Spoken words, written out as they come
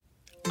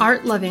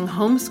Art-loving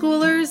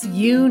homeschoolers,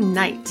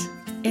 unite!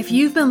 If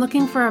you've been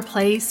looking for a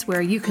place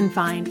where you can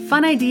find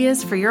fun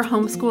ideas for your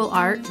homeschool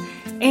art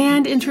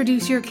and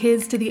introduce your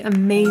kids to the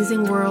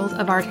amazing world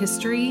of art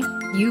history,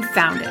 you've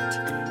found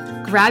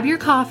it. Grab your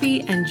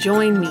coffee and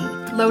join me,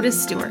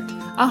 Lotus Stewart,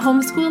 a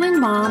homeschooling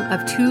mom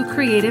of 2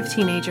 creative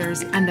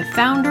teenagers and the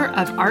founder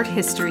of Art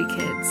History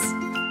Kids.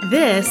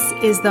 This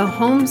is the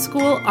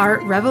Homeschool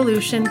Art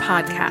Revolution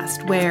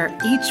podcast, where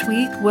each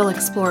week we'll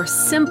explore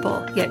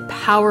simple yet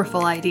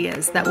powerful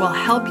ideas that will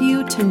help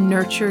you to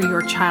nurture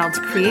your child's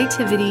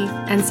creativity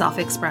and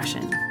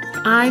self-expression.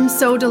 I'm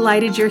so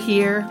delighted you're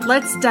here.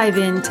 Let's dive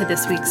into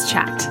this week's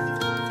chat.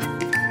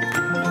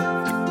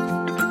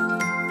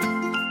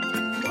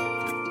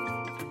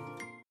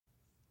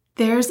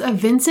 There's a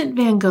Vincent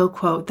van Gogh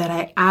quote that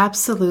I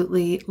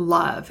absolutely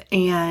love,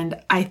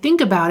 and I think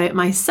about it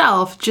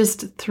myself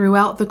just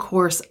throughout the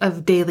course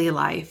of daily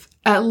life,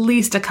 at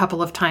least a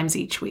couple of times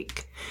each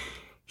week.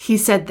 He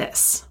said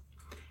this: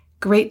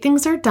 "Great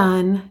things are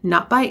done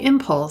not by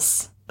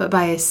impulse, but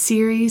by a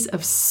series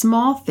of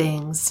small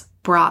things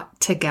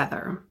brought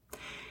together."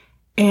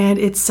 And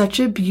it's such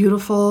a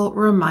beautiful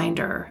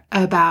reminder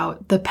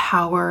about the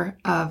power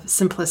of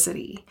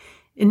simplicity,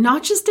 and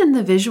not just in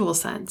the visual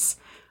sense,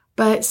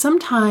 but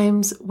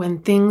sometimes when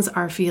things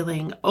are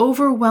feeling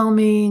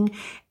overwhelming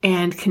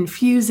and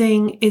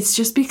confusing, it's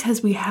just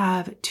because we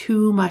have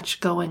too much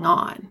going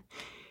on.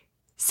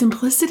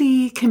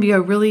 Simplicity can be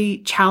a really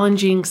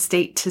challenging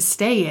state to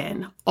stay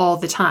in all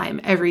the time,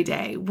 every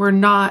day. We're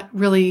not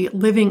really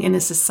living in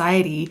a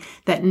society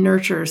that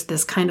nurtures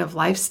this kind of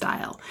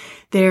lifestyle.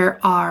 There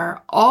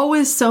are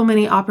always so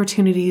many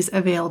opportunities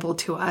available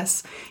to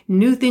us.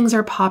 New things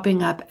are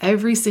popping up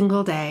every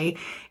single day.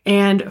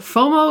 And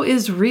FOMO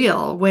is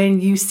real.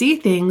 When you see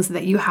things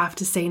that you have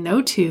to say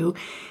no to,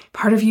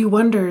 part of you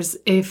wonders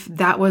if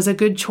that was a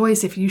good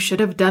choice, if you should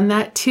have done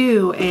that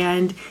too.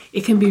 And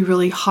it can be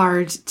really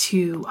hard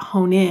to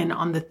hone in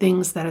on the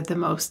things that are the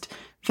most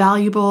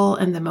valuable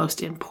and the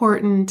most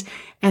important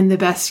and the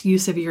best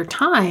use of your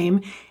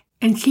time.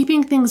 And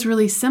keeping things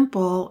really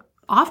simple,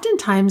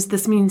 oftentimes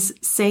this means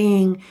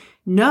saying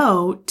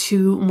no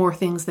to more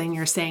things than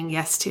you're saying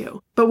yes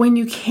to. But when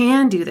you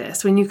can do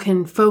this, when you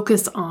can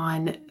focus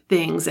on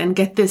things and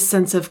get this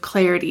sense of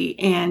clarity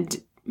and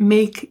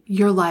make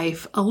your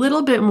life a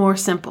little bit more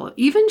simple,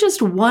 even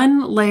just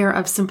one layer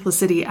of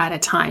simplicity at a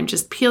time,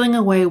 just peeling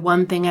away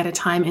one thing at a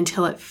time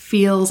until it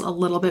feels a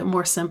little bit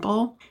more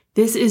simple,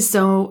 this is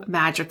so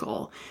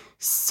magical.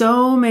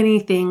 So many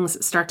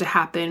things start to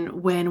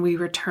happen when we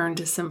return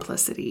to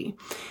simplicity.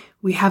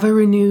 We have a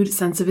renewed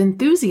sense of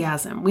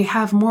enthusiasm. We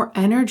have more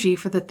energy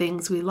for the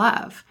things we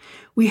love.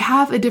 We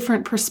have a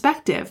different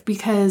perspective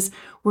because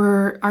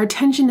our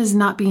attention is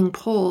not being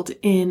pulled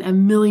in a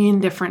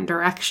million different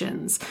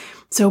directions.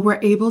 So we're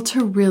able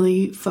to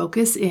really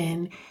focus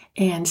in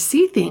and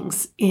see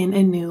things in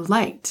a new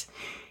light.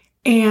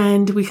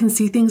 And we can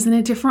see things in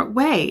a different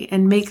way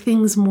and make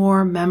things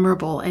more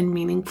memorable and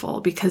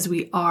meaningful because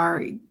we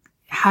are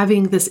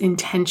having this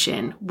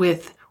intention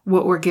with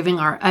what we're giving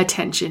our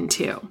attention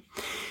to.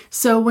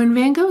 So when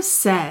Van Gogh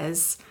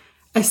says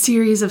a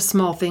series of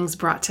small things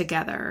brought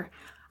together,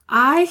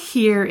 I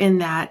hear in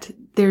that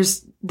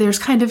there's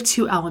kind of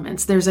 2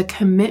 elements. There's a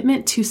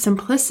commitment to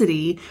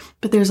simplicity,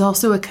 but there's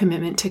also a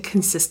commitment to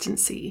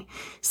consistency.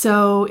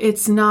 So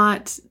it's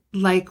not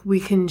like we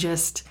can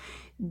just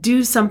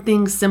do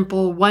something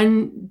simple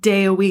one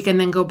day a week and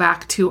then go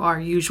back to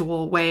our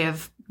usual way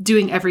of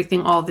doing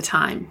everything all the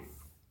time.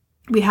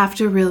 We have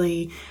to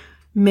really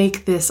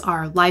make this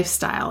our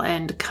lifestyle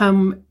and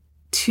come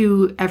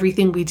to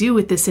everything we do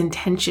with this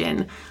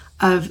intention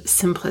of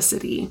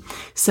simplicity.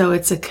 So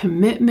it's a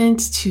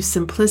commitment to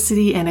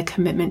simplicity and a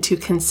commitment to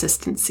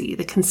consistency.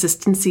 The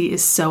consistency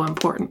is so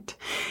important.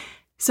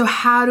 So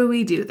how do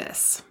we do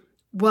this?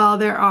 Well,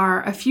 there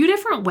are a few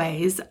different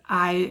ways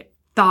I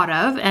thought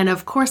of, and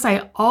of course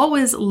I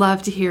always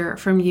love to hear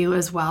from you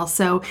as well.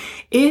 So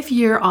if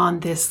you're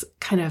on this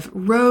kind of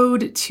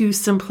road to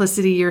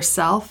simplicity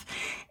yourself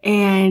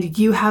and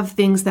you have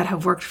things that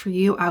have worked for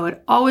you, I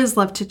would always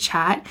love to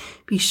chat.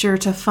 Be sure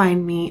to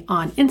find me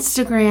on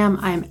Instagram.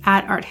 I'm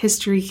at Art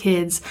History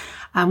Kids.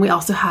 We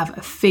also have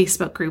a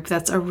Facebook group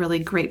that's a really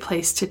great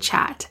place to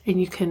chat,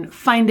 and you can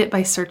find it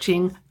by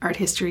searching Art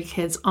History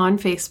Kids on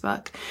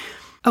Facebook.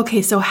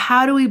 Okay, so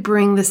how do we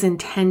bring this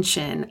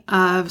intention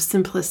of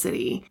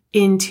simplicity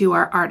into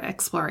our art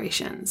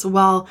explorations?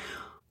 Well,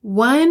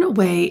 one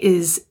way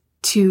is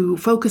to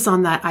focus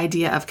on that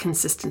idea of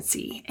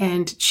consistency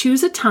and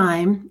choose a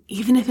time,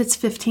 even if it's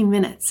 15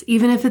 minutes,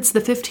 even if it's the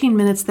 15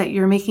 minutes that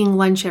you're making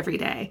lunch every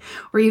day,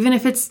 or even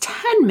if it's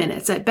 10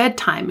 minutes at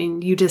bedtime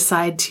and you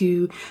decide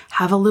to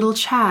have a little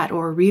chat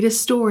or read a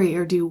story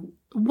or do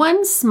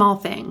one small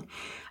thing.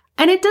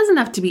 And it doesn't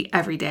have to be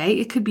every day.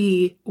 It could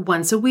be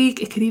once a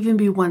week. It could even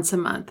be once a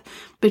month.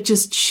 But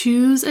just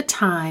choose a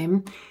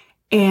time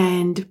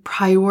and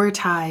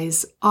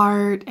prioritize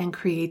art and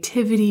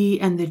creativity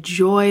and the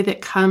joy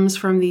that comes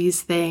from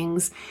these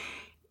things.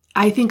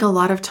 I think a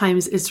lot of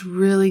times it's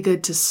really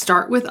good to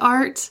start with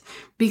art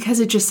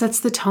because it just sets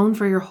the tone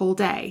for your whole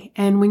day.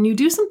 And when you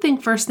do something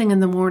first thing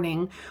in the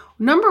morning,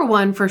 number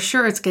one, for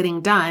sure it's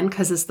getting done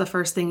because it's the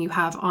first thing you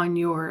have on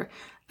your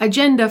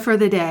agenda for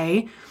the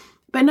day.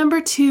 But number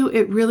two,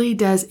 it really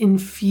does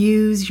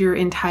infuse your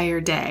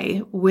entire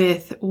day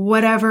with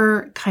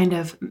whatever kind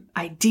of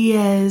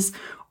ideas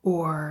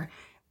or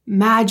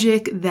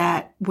magic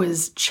that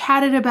was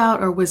chatted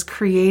about or was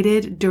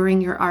created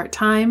during your art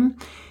time.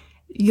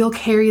 You'll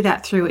carry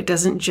that through.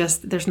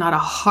 There's not a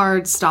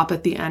hard stop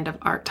at the end of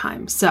art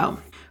time. So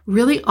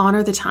really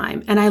honor the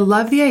time. And I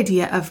love the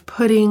idea of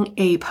putting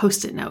a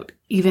Post-it note,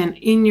 even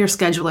in your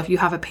schedule if you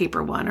have a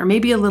paper one, or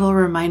maybe a little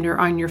reminder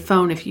on your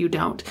phone if you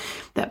don't,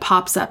 that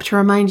pops up to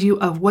remind you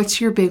of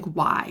what's your big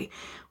why.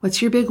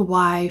 What's your big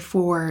why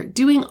for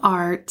doing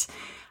art?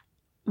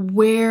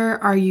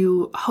 Where are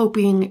you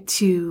hoping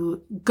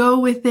to go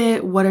with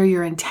it? What are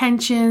your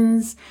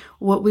intentions?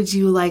 What would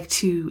you like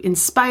to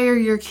inspire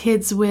your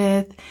kids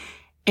with?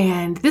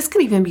 And this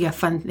could even be a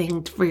fun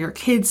thing for your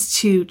kids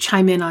to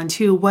chime in on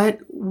too. What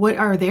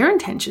are their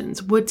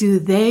intentions? What do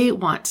they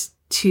want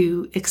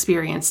to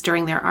experience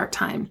during their art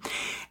time?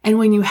 And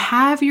when you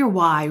have your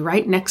why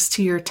right next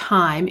to your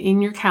time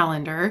in your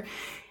calendar,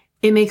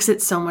 it makes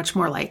it so much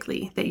more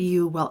likely that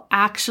you will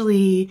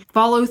actually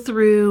follow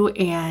through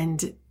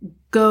and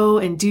go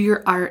and do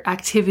your art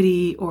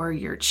activity or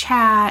your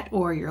chat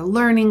or your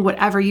learning,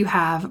 whatever you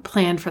have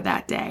planned for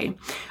that day.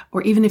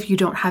 Or even if you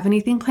don't have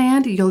anything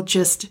planned, you'll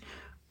just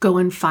go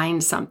and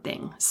find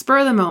something, spur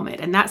of the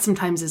moment. And that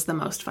sometimes is the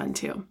most fun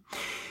too.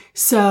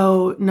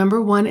 So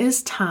number one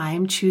is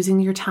time, choosing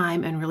your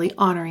time and really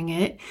honoring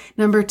it.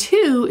 Number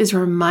two is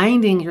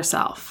reminding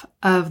yourself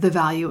of the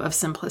value of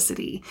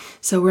simplicity.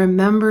 So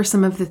remember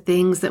some of the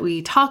things that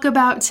we talk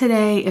about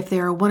today. If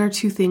there are one or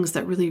two things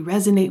that really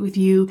resonate with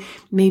you,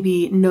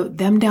 maybe note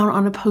them down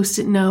on a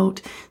Post-it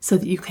note so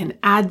that you can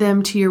add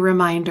them to your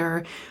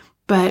reminder.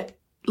 But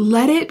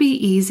let it be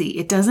easy.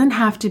 It doesn't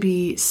have to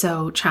be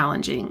so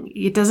challenging.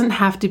 It doesn't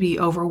have to be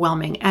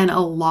overwhelming, and a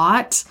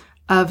lot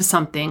of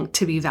something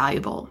to be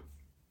valuable.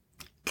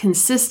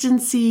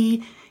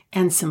 Consistency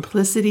and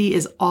simplicity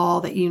is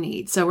all that you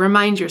need. So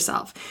remind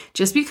yourself,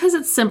 just because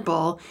it's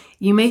simple,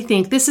 you may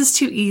think this is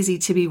too easy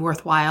to be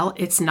worthwhile.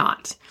 It's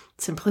not.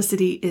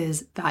 Simplicity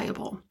is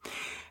valuable.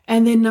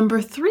 And then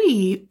number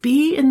three,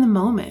 be in the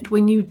moment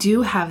when you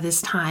do have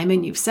this time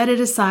and you've set it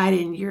aside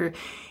and you're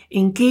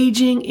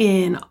engaging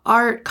in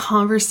art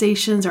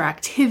conversations or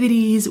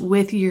activities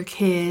with your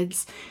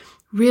kids.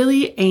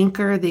 Really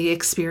anchor the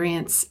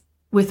experience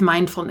with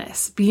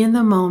mindfulness. Be in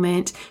the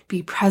moment,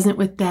 be present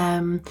with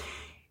them.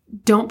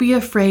 Don't be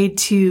afraid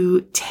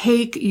to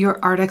take your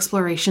art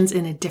explorations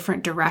in a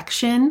different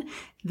direction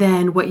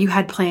than what you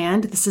had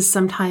planned. This is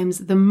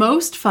sometimes the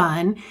most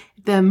fun,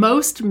 the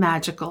most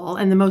magical,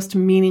 and the most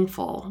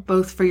meaningful,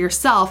 both for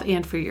yourself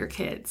and for your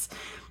kids.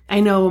 I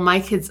know my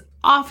kids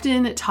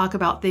often talk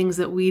about things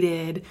that we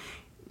did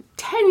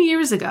 10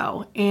 years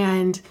ago,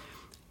 and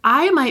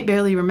I might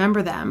barely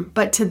remember them,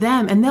 but to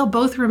them, and they'll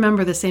both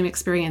remember the same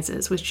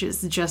experiences, which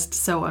is just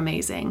so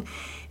amazing.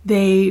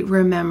 They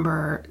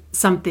remember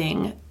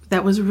something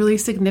that was really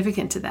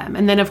significant to them.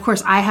 And then, of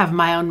course, I have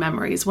my own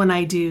memories when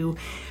I do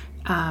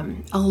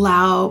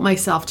allow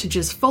myself to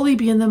just fully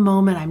be in the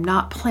moment. I'm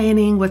not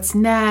planning what's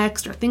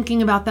next or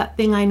thinking about that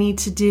thing I need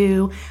to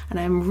do, and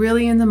I'm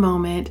really in the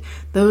moment.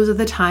 Those are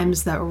the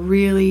times that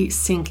really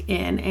sink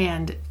in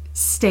and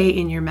stay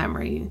in your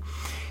memory.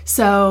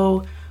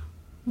 So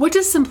what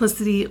does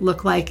simplicity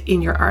look like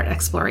in your art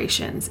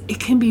explorations? It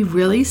can be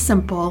really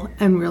simple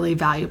and really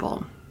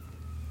valuable.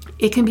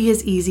 It can be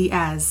as easy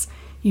as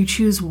you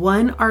choose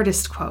one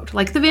artist quote,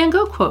 like the Van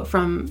Gogh quote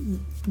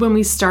from when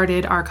we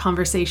started our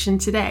conversation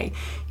today.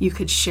 You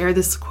could share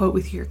this quote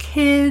with your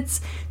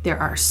kids. There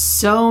are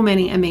so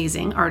many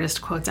amazing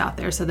artist quotes out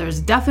there, so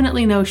there's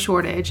definitely no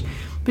shortage,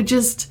 but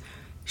just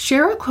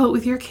share a quote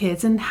with your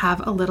kids and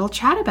have a little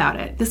chat about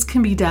it. This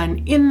can be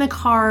done in the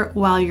car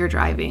while you're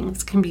driving.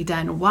 This can be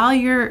done while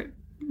you're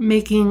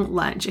making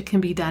lunch. It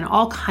can be done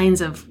all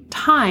kinds of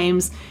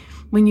times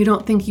when you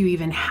don't think you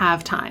even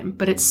have time,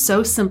 but it's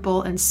so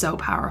simple and so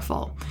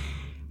powerful.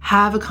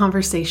 Have a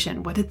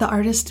conversation. What did the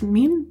artist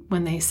mean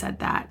when they said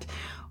that?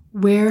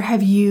 Where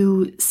have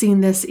you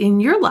seen this in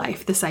your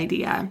life, this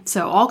idea?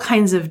 So all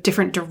kinds of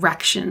different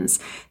directions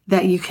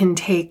that you can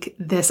take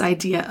this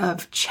idea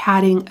of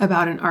chatting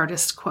about an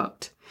artist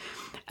quote.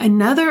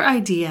 Another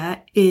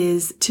idea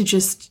is to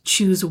just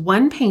choose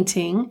one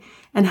painting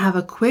and have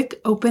a quick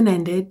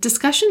open-ended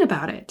discussion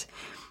about it.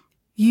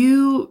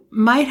 You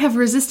might have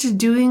resisted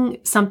doing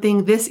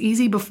something this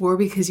easy before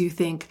because you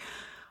think,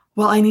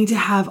 well, I need to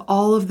have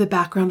all of the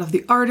background of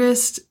the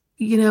artist,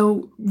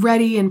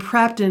 ready and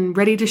prepped and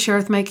ready to share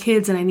with my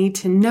kids. And I need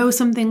to know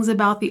some things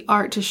about the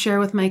art to share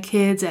with my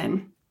kids.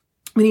 And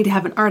we need to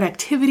have an art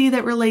activity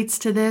that relates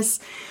to this.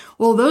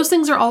 Well, those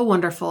things are all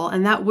wonderful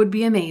and that would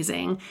be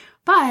amazing.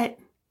 But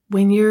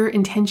when your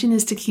intention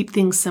is to keep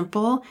things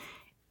simple,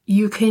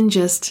 you can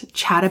just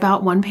chat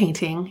about one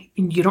painting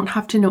and you don't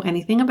have to know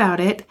anything about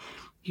it.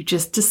 You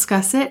just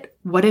discuss it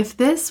what if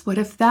this? What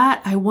if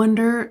that? I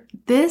wonder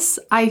this.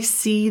 I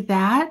see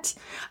that.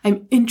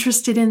 I'm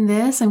interested in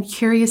this. I'm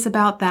curious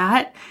about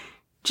that.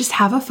 Just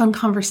have a fun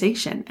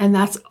conversation. And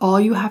that's all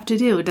you have to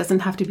do. It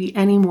doesn't have to be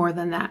any more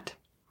than that.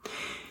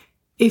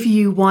 If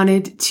you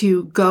wanted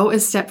to go a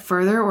step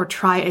further or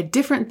try a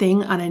different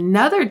thing on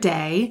another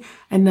day,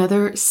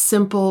 another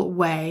simple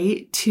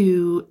way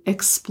to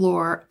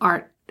explore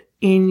art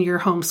in your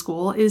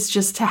homeschool is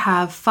just to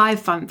have 5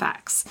 fun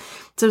facts.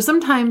 So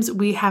sometimes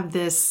we have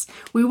this,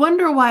 we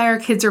wonder why our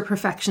kids are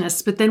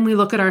perfectionists, but then we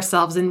look at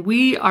ourselves and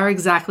we are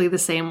exactly the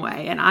same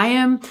way. And I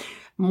am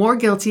more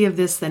guilty of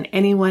this than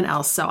anyone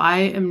else. So I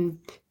am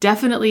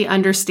definitely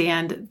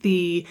understand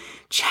the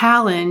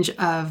challenge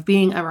of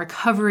being a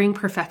recovering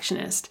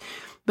perfectionist.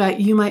 But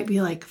you might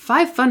be like,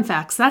 5 fun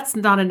facts, that's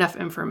not enough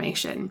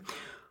information.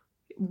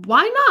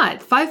 Why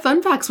not? 5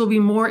 fun facts will be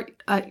more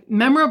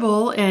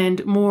memorable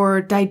and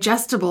more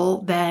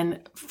digestible than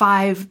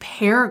 5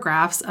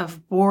 paragraphs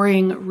of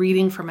boring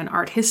reading from an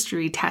art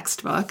history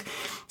textbook.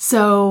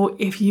 So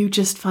if you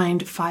just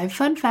find 5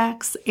 fun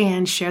facts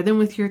and share them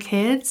with your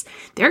kids,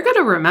 they're going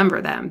to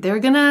remember them. They're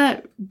going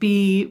to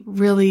be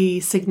really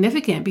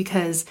significant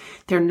because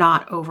they're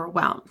not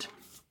overwhelmed.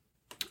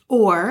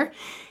 Or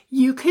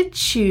you could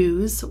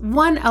choose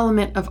one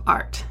element of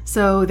art.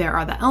 So there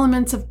are the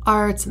elements of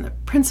arts and the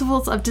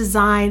principles of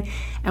design,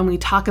 and we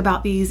talk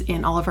about these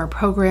in all of our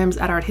programs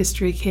at Art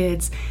History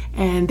Kids,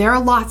 and there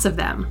are lots of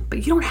them, but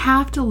you don't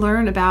have to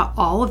learn about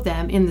all of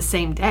them in the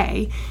same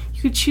day.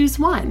 You could choose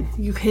one.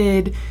 You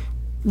could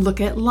look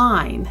at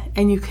line,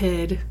 and you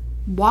could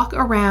walk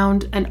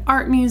around an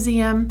art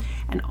museum,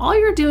 and all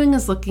you're doing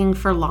is looking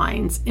for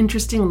lines,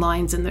 interesting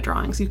lines in the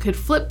drawings. You could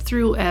flip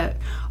through a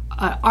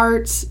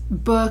art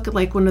book,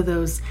 like one of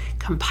those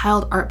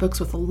compiled art books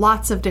with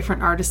lots of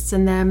different artists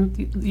in them.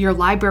 Your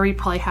library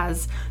probably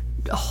has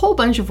a whole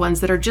bunch of ones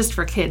that are just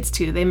for kids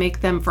too. They make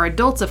them for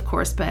adults, of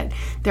course, but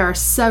there are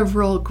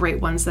several great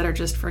ones that are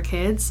just for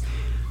kids.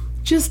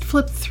 Just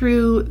flip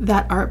through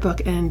that art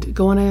book and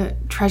go on a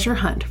treasure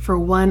hunt for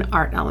one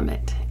art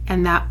element.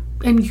 And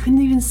you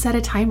can even set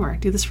a timer.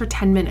 Do this for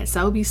 10 minutes.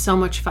 That would be so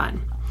much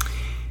fun.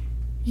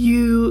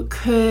 You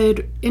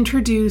could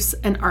introduce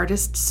an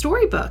artist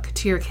storybook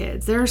to your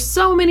kids. There are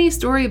so many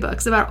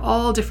storybooks about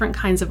all different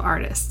kinds of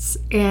artists,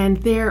 and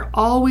they're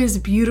always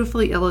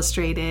beautifully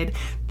illustrated.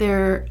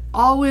 They're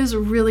always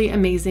really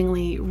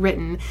amazingly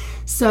written.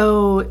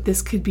 So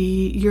this could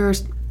be your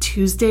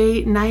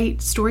Tuesday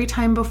night story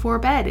time before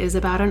bed is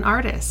about an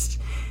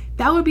artist.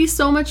 That would be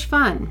so much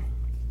fun.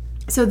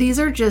 So these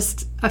are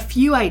just a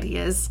few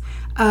ideas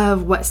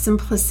of what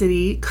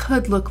simplicity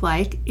could look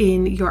like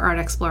in your art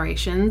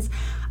explorations.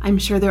 I'm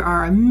sure there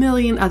are a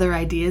million other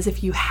ideas.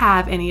 If you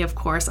have any, of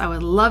course, I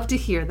would love to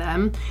hear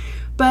them.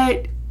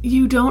 But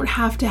you don't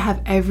have to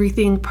have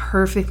everything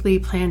perfectly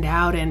planned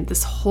out and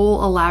this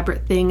whole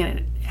elaborate thing, and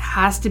it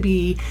has to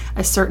be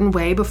a certain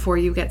way before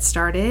you get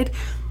started.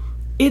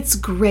 It's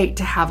great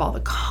to have all the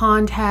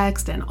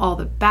context and all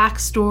the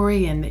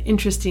backstory and the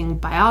interesting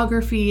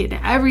biography and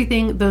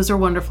everything. Those are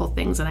wonderful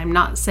things, and I'm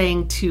not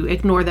saying to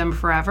ignore them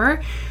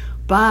forever.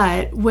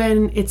 But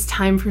when it's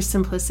time for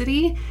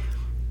simplicity,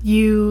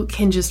 you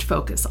can just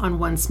focus on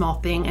one small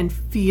thing and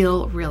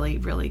feel really,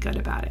 really good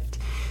about it.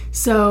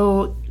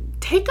 So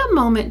take a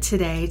moment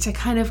today to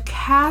kind of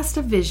cast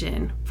a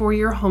vision for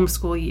your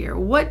homeschool year.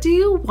 What do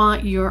you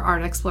want your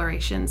art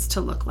explorations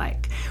to look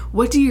like?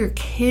 What do your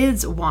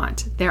kids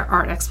want their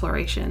art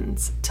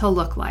explorations to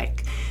look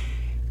like?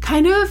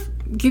 Kind of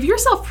give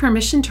yourself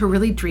permission to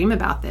really dream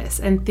about this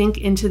and think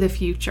into the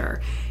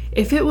future.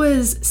 If it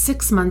was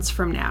 6 months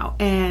from now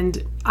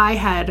and I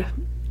had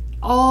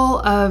all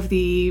of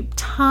the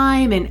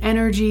time and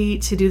energy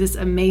to do this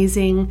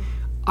amazing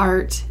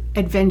art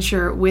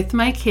adventure with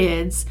my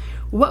kids,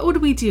 what would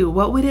we do?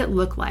 What would it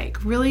look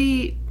like?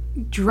 Really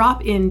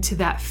drop into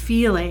that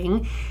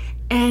feeling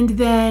and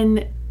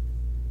then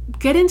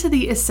get into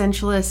the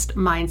essentialist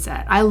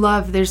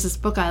mindset. There's this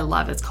book I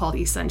love, it's called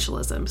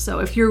Essentialism. So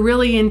if you're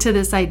really into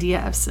this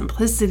idea of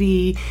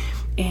simplicity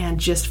and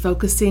just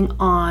focusing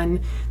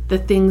on the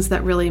things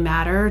that really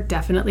matter,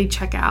 definitely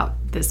check out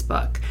this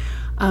book.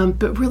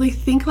 But really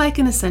think like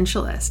an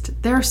essentialist.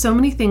 There are so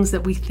many things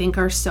that we think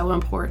are so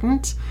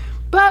important,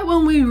 but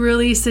when we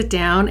really sit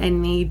down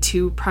and need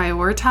to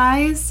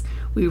prioritize,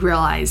 we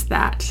realize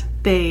that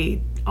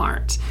they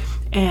aren't.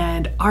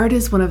 And art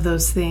is one of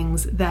those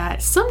things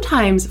that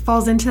sometimes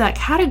falls into that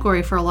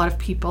category for a lot of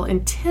people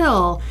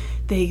until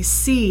they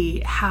see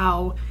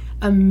how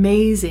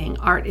amazing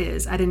art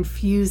is at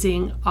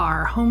infusing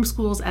our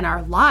homeschools and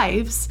our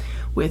lives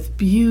with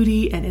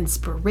beauty and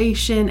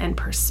inspiration and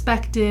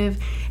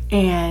perspective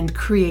and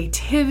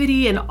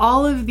creativity and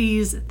all of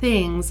these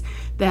things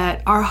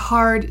that are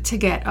hard to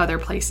get other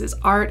places.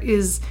 Art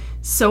is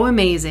so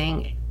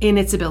amazing in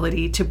its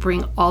ability to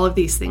bring all of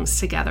these things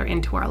together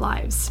into our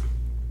lives.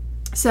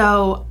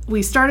 So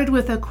we started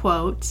with a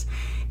quote,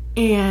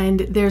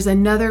 and there's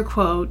another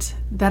quote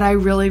that I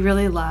really,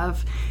 really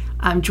love.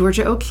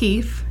 Georgia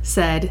O'Keeffe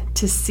said,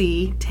 "To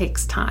see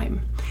takes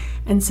time."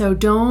 And so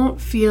don't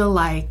feel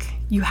like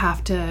you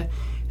have to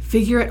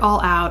figure it all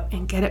out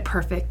and get it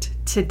perfect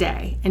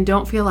today. And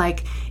don't feel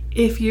like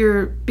if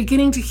you're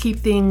beginning to keep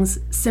things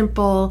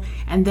simple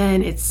and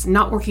then it's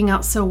not working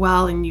out so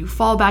well and you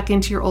fall back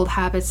into your old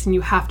habits and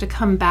you have to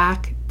come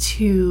back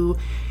to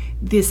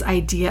this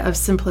idea of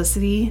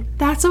simplicity,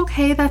 that's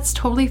okay. That's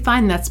totally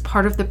fine. That's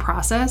part of the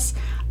process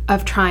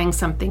of trying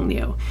something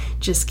new.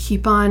 Just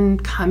keep on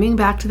coming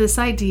back to this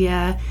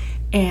idea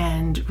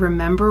and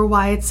remember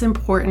why it's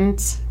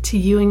important to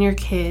you and your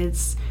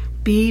kids.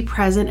 Be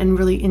present and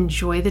really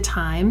enjoy the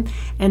time,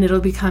 and it'll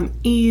become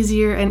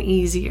easier and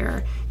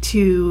easier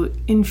to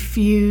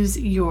infuse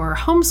your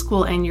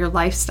homeschool and your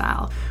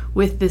lifestyle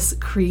with this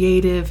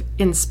creative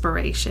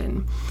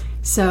inspiration.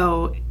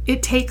 So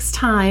it takes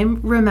time.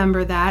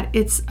 Remember that.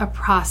 It's a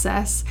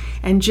process.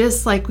 And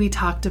just like we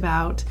talked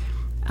about,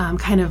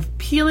 kind of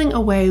peeling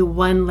away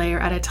one layer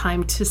at a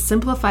time to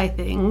simplify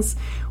things,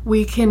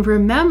 we can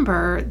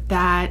remember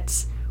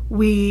that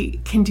we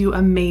can do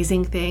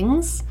amazing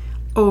things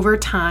over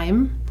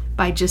time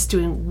by just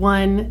doing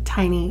one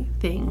tiny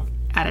thing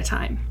at a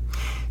time.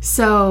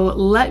 So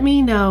let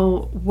me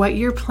know what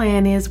your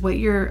plan is, what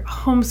your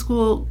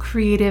homeschool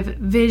creative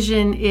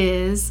vision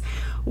is,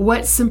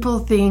 what simple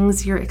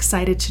things you're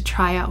excited to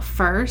try out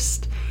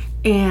first,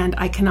 and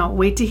I cannot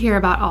wait to hear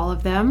about all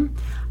of them.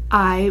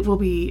 I will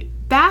be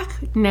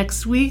back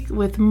next week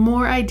with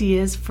more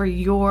ideas for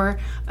your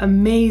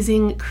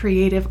amazing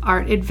creative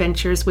art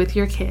adventures with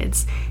your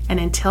kids. And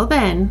until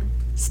then,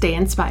 stay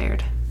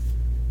inspired.